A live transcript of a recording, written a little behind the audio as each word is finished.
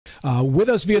With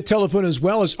us via telephone as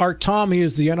well as Art Thomm. He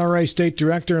is the NRA State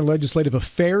Director in Legislative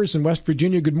Affairs in West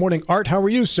Virginia. Good morning, Art. How are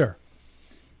you, sir?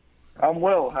 I'm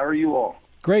well. How are you all?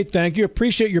 Great, thank you.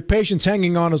 Appreciate your patience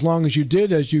hanging on as long as you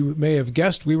did. As you may have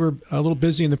guessed, we were a little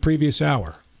busy in the previous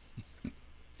hour.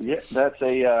 Yeah, that's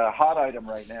a hot item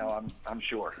right now, I'm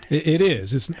sure. It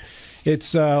is.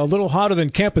 It's a little hotter than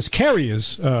campus carry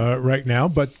is right now,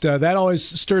 but that always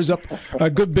stirs up a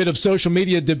good bit of social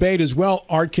media debate as well.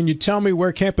 Art, can you tell me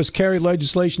where campus carry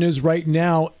legislation is right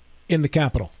now in the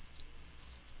Capitol?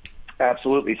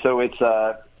 Absolutely. So it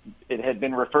had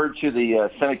been referred to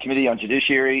the Senate Committee on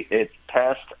Judiciary. It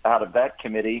passed out of that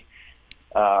committee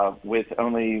with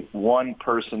only one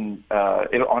person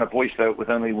on a voice vote, with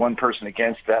only one person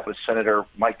against. That was Senator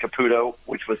Mike Caputo,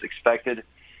 which was expected.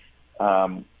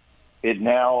 It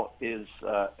now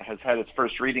has had its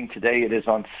first reading today. It is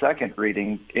on second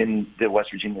reading in the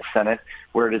West Virginia Senate,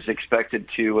 where it is expected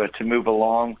to move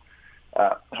along,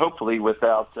 hopefully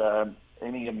without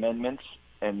any amendments.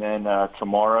 And then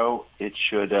tomorrow it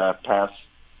should pass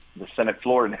the Senate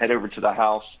floor and head over to the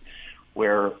House,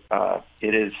 where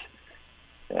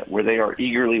where they are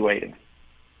eagerly waiting.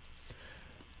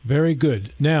 Very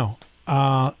good. Now,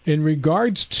 in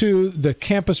regards to the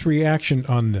campus reaction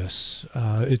on this,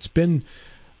 it's been,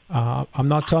 I'm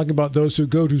not talking about those who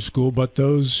go to school, but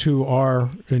those who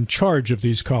are in charge of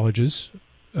these colleges.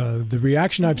 The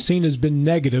reaction I've seen has been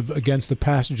negative against the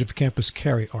passage of campus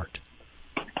carry, Art.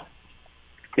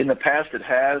 In the past, it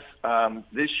has.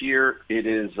 This year, it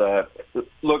is.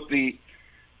 Look,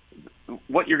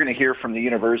 what you're going to hear from the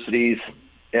universities,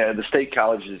 the state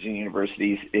colleges and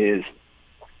universities, is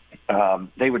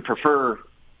they would prefer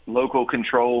local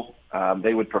control.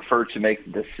 They would prefer to make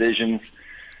decisions,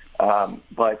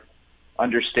 but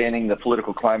understanding the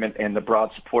political climate and the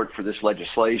broad support for this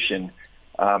legislation,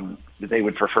 they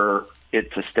would prefer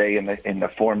it to stay in the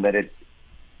form that it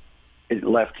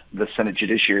left the Senate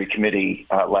Judiciary Committee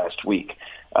last week.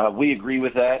 We agree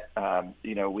with that.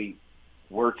 We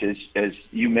worked, as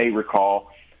you may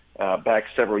recall, back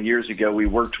several years ago, we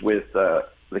worked with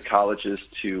the colleges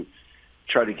to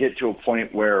try to get to a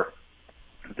point where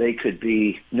they could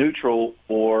be neutral,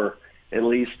 or at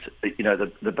least,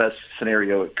 the best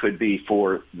scenario it could be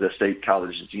for the state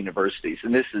colleges and universities.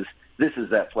 And this is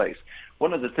that place.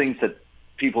 One of the things that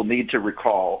people need to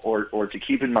recall or to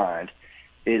keep in mind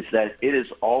is that it is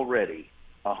already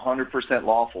 100%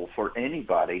 lawful for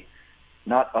anybody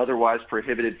not otherwise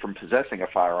prohibited from possessing a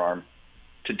firearm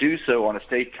to do so on a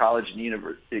state college and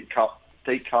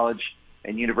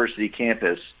university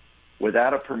campus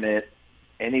without a permit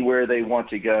anywhere they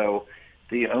want to go.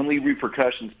 The only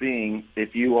repercussions being,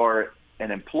 if you are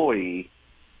an employee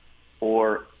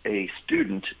or a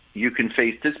student, you can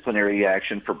face disciplinary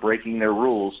action for breaking their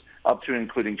rules, up to and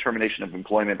including termination of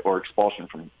employment or expulsion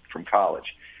from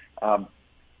college.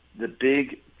 The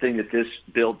big thing that this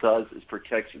bill does is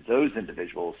protects those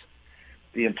individuals,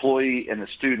 the employee and the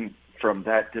student, from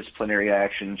that disciplinary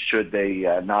action should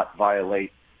they not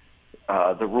violate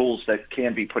the rules that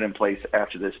can be put in place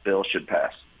after this bill should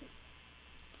pass.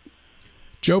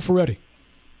 Joe Ferretti.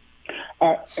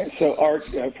 So, Art,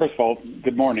 first of all,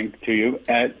 good morning to you.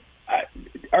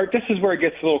 Art, this is where it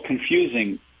gets a little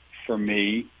confusing for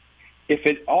me. If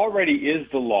it already is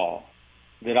the law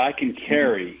that I can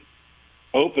carry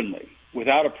openly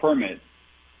without a permit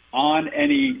on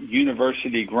any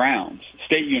university grounds,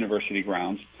 state university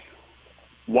grounds,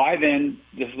 why then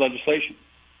this legislation?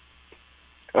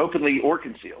 Openly or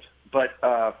concealed, but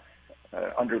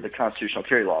under the constitutional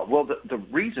carry law. Well, the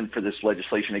reason for this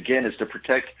legislation, again, is to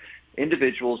protect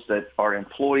individuals that are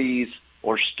employees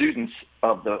or students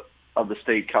of the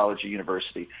state college or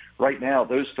university. Right now,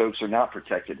 those folks are not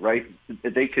protected, right?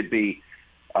 They could be,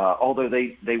 although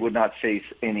they would not face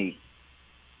any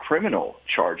criminal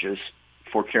charges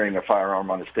for carrying a firearm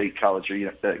on a state college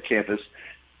or campus,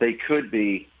 they could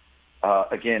be,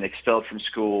 again, expelled from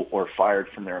school or fired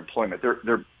from their employment.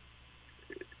 They're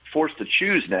forced to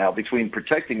choose now between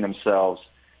protecting themselves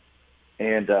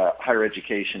and higher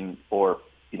education, or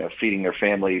feeding their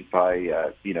family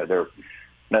by their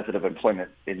method of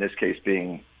employment, in this case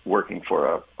being working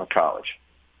for a college.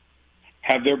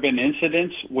 Have there been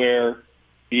incidents where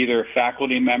either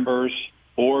faculty members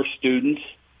or students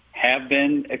have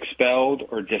been expelled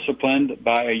or disciplined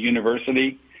by a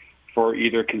university for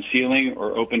either concealing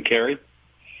or open carry?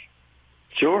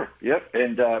 Sure. Yep.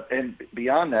 And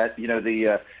beyond that,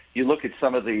 you look at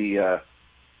some of the,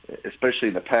 especially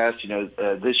in the past,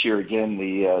 this year again,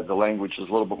 the language is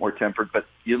a little bit more tempered, but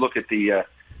you look at the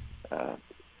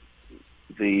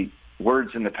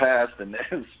words in the past, and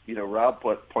as Rob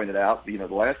pointed out, the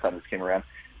last time this came around,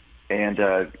 And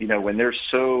when they're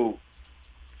so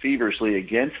feverishly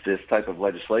against this type of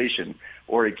legislation,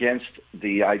 or against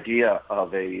the idea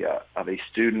of a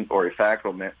student or a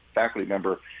faculty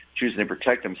member choosing to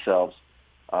protect themselves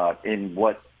in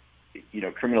what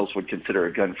criminals would consider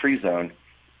a gun-free zone,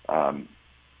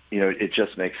 it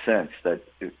just makes sense that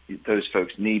those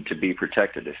folks need to be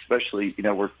protected. Especially,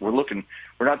 we're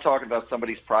not talking about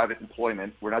somebody's private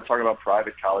employment. We're not talking about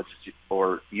private colleges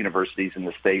or universities in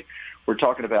the state. We're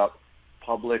talking about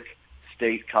public,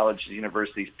 state colleges,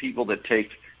 universities, people that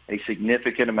take a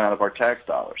significant amount of our tax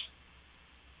dollars.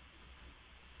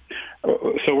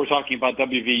 So we're talking about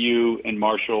WVU and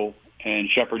Marshall and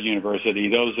Shepherd University,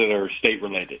 those that are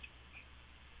state-related.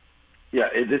 Yeah,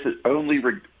 this is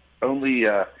only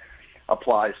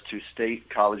applies to state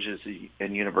colleges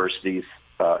and universities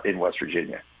in West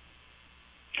Virginia.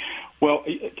 Well,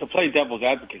 to play devil's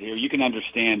advocate here, you can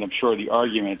understand, I'm sure, the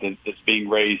argument that's being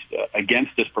raised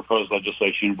against this proposed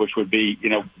legislation, which would be,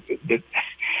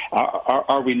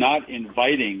 are we not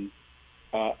inviting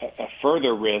a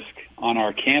further risk on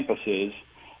our campuses,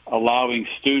 allowing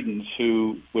students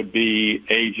who would be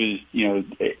ages,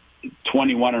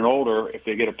 21 and older if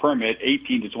they get a permit,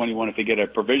 18 to 21 if they get a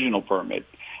provisional permit?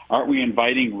 Aren't we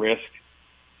inviting risk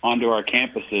onto our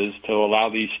campuses to allow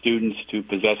these students to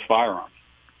possess firearms?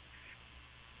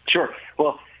 Sure.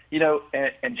 Well,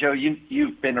 and Joe,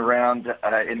 you've been around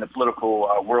in the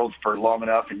political world for long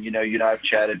enough, and you and I have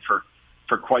chatted for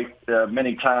quite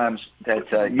many times. That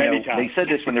times. They said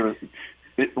this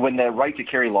when the right to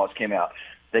carry laws came out.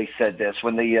 They said this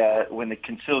when the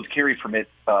concealed carry permit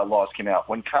laws came out.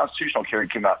 When constitutional carry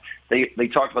came out, they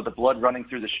talked about the blood running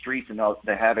through the streets and all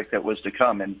the havoc that was to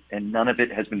come, and none of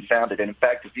it has been founded. And in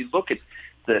fact, if you look at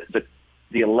the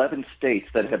 11 states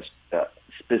that have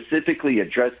specifically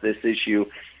addressed this issue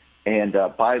and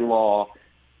by law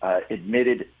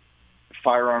admitted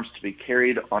firearms to be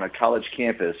carried on a college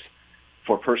campus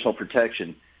for personal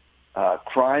protection,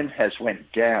 crime has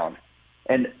went down.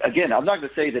 And again, I'm not going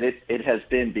to say that it has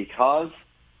been because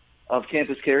of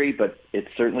campus carry, but it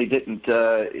certainly didn't.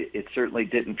 It certainly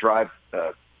didn't drive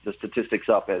the statistics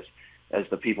up as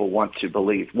the people want to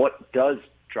believe. What does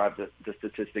drive the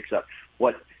statistics up?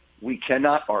 What we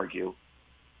cannot argue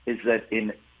is that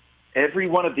in every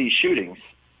one of these shootings,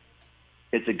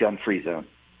 it's a gun-free zone.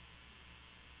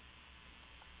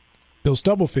 Bill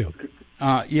Stubblefield.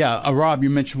 Rob,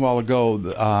 you mentioned a while ago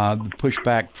the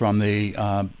pushback from the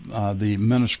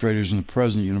administrators and the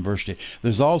president of the university.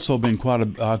 There's also been quite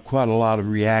a lot of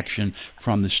reaction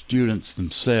from the students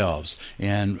themselves.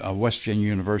 And West Virginia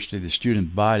University, the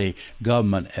student body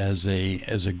government as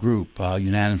a group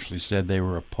unanimously said they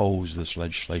were opposed to this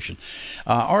legislation.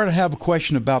 Art, I have a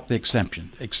question about the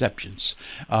exceptions.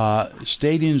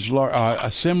 Stadiums,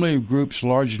 assembly of groups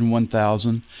larger than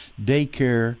 1,000,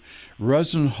 daycare,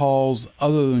 resident halls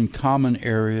other than common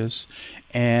areas,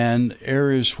 and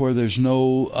areas where there's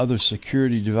no other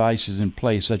security devices in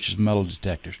place, such as metal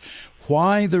detectors.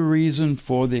 Why the reason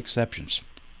for the exceptions?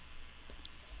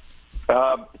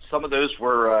 Some of those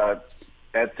were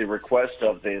at the request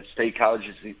of the state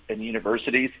colleges and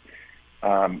universities.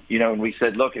 And we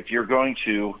said, look, if you're going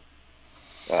to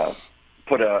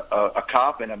put a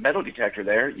cop and a metal detector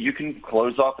there, you can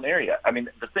close off an area. I mean,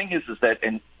 the thing is that,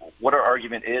 and what our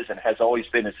argument is and has always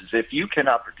been is if you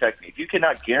cannot protect me, if you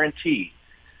cannot guarantee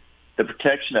the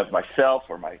protection of myself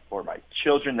or my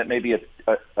children that may be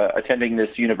attending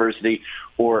this university,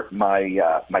 or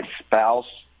my spouse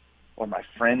or my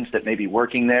friends that may be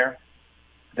working there,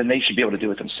 then they should be able to do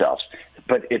it themselves.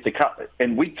 But if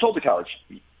and we told the college,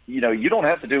 you don't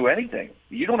have to do anything.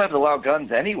 You don't have to allow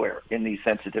guns anywhere in these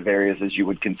sensitive areas as you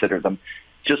would consider them.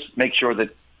 Just make sure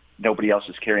that nobody else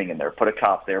is carrying in there. Put a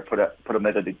cop there. Put a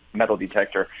metal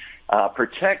detector.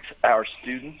 Protect our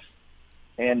students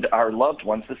and our loved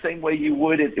ones the same way you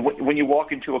would when you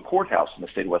walk into a courthouse in the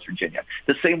state of West Virginia.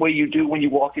 The same way you do when you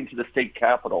walk into the state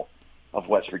capitol of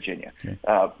West Virginia. Okay.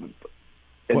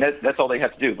 And that's all they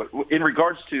have to do. But in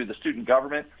regards to the student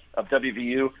government of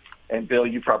WVU, and Bill,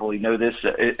 you probably know this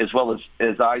as well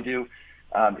as I do.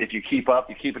 If you keep up,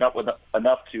 you're keeping up with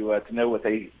enough to know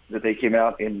that they came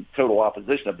out in total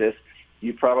opposition of this.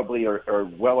 You probably are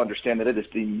well understand that it is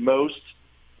the most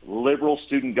liberal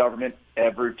student government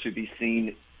ever to be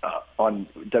seen on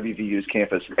WVU's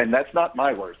campus, and that's not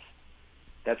my words.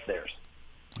 That's theirs.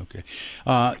 Okay.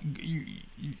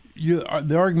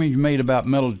 The argument you made about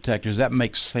metal detectors, that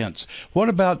makes sense. What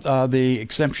about the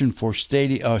exemption for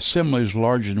assemblies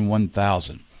larger than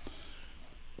 1,000?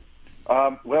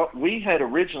 Well, we had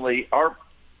originally, our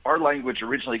language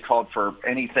originally called for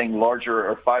anything larger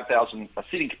or 5,000, a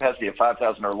seating capacity of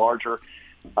 5,000 or larger.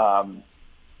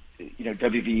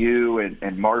 WVU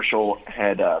and Marshall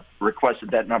had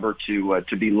requested that number to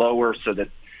be lower, so that,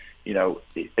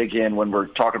 again, when we're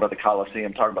talking about the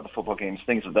Coliseum, talking about the football games,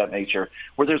 things of that nature,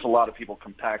 where there's a lot of people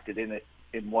compacted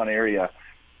in one area.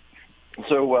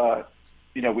 So,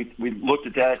 we looked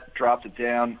at that, dropped it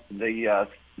down.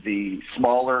 The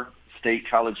smaller state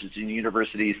colleges and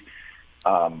universities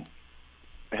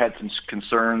had some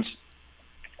concerns.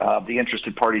 The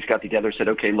interested parties got together, said,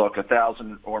 okay, look,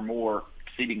 1,000 or more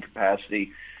seating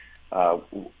capacity,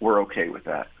 we're okay with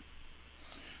that.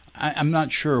 I'm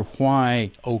not sure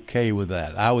why okay with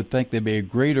that. I would think there'd be a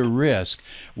greater risk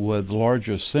with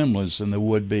larger assemblies than there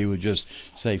would be with just,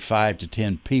 say, 5 to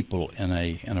 10 people in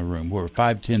a room. Where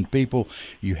 5 to 10 people,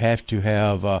 you have to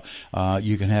have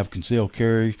you can have concealed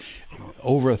carry.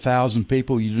 Over 1,000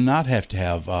 people, you do not have to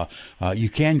have. You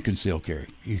can conceal carry.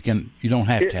 You don't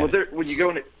have to have. When you go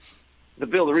into the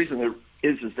bill, the reason there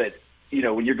is that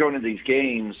when you're going to these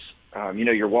games.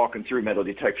 You're walking through metal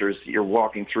detectors. You're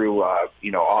walking through,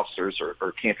 officers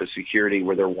or campus security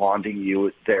where they're wanding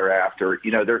you thereafter.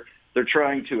 They're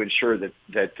trying to ensure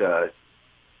that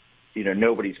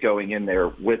nobody's going in there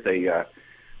with a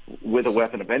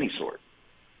weapon of any sort.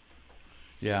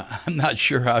 Yeah, I'm not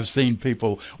sure I've seen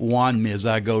people wand me as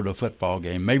I go to a football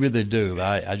game. Maybe they do.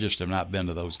 I just have not been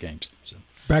to those games. So.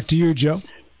 Back to you, Joe.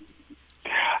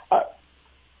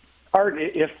 Art,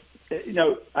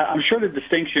 I'm sure the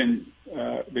distinction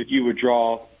that you would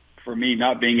draw for me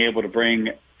not being able to bring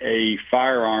a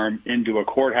firearm into a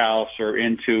courthouse or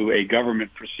into a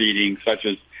government proceeding, such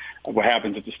as what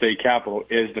happens at the state capitol,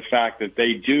 is the fact that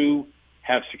they do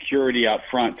have security out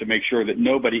front to make sure that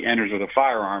nobody enters with a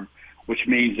firearm, which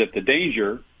means that the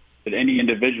danger that any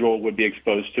individual would be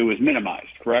exposed to is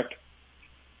minimized, correct?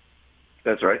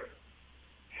 That's right.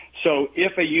 So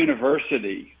if a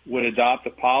university would adopt a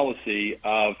policy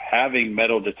of having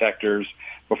metal detectors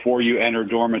before you enter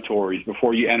dormitories,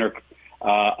 before you enter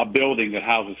a building that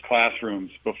houses classrooms,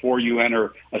 before you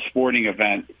enter a sporting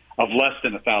event of less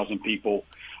than 1,000 people,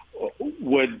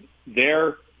 would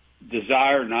their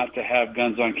desire not to have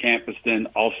guns on campus then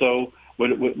also,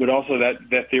 would also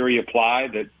that theory apply,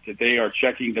 that they are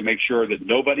checking to make sure that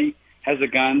nobody has a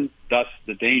gun, thus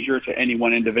the danger to any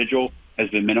one individual has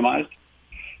been minimized?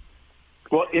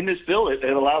 Well, in this bill, it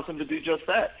allows them to do just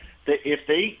that. If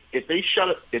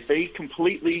they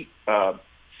completely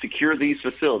secure these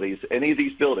facilities, any of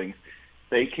these buildings,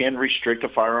 they can restrict a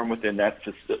firearm within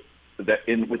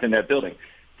within that building.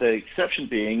 The exception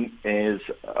being is,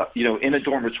 in a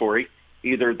dormitory,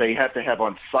 either they have to have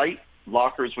on site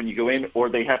lockers when you go in, or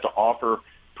they have to offer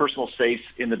personal safes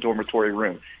in the dormitory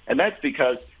room, and that's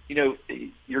because you're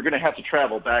going to have to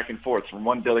travel back and forth from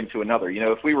one building to another.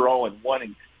 If we were all in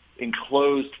one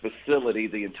enclosed facility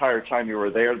the entire time you were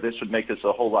there, this would make this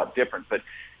a whole lot different. But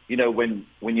when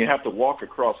you have to walk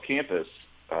across campus,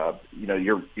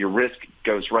 your risk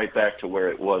goes right back to where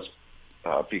it was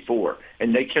before,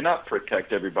 and they cannot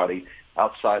protect everybody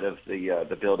outside of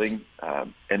the building,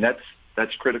 and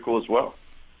that's critical as well.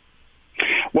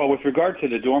 Well, with regard to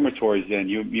the dormitories, then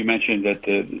you mentioned that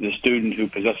the student who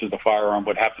possesses the firearm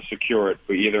would have to secure it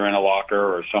either in a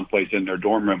locker or someplace in their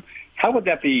dorm room. How would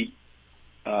that be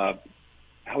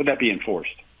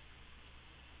enforced?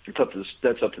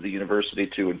 That's up to the university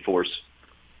to enforce.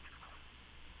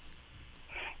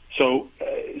 So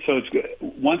it's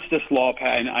once this law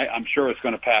passes, and I'm sure it's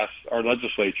going to pass our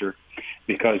legislature,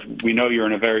 because we know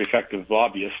you're a very effective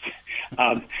lobbyist.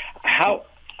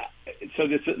 So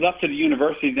it's up to the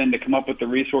university then to come up with the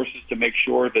resources to make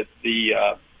sure that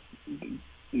the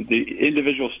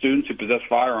individual students who possess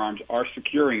firearms are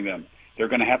securing them. They're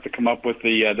going to have to come up with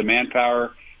the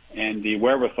manpower and the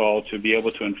wherewithal to be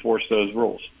able to enforce those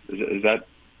rules. Is that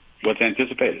what's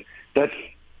anticipated? That's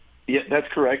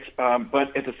correct.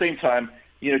 But at the same time,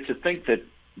 to think that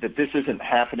this isn't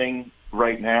happening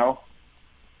right now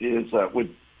is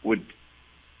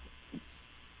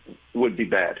would be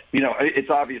bad. It's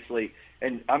obviously,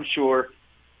 and I'm sure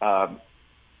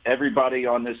everybody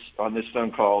on this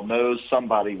phone call knows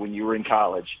somebody when you were in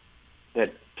college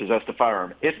that possessed a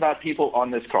firearm. If not people on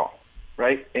this call,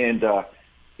 right? And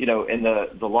and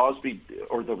the laws the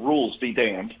rules be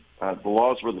damned. The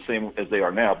laws were the same as they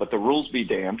are now, but the rules be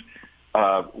damned.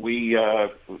 We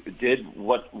did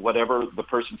whatever the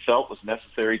person felt was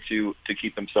necessary to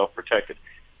keep themselves protected.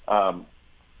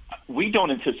 We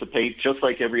don't anticipate, just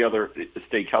like every other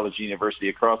state college university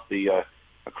across the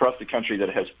country that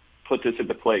has put this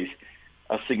into place,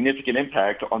 a significant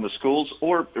impact on the schools,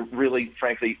 or really,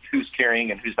 frankly, who's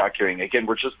carrying and who's not carrying. Again,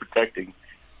 we're just protecting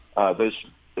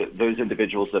those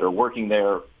individuals that are working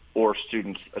there or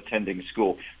students attending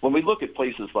school. When we look at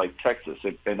places like Texas,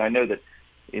 and I know that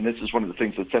and this is one of the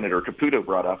things that Senator Caputo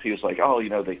brought up. He was like, oh,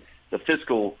 the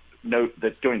fiscal note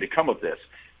that's going to come of this.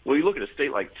 Well, you look at a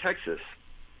state like Texas,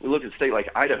 we look at a state like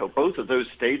Idaho, both of those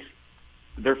states,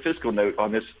 their fiscal note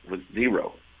on this was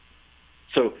zero.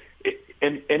 So,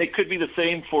 and it could be the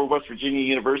same for West Virginia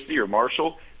University or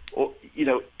Marshall. Well,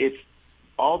 it's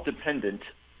all dependent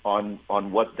on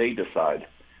what they decide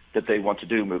that they want to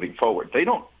do moving forward. They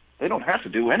don't have to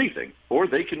do anything, or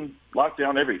they can lock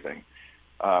down everything.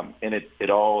 And it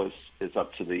all is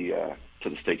up to the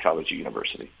State College or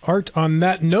University. Art, on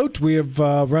that note, we have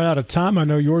run out of time. I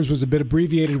know yours was a bit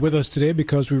abbreviated with us today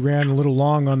because we ran a little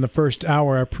long on the first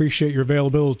hour. I appreciate your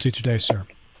availability today, sir.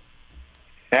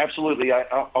 Absolutely. I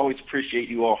always appreciate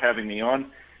you all having me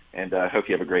on, and I hope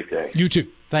you have a great day. You too.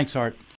 Thanks, Art.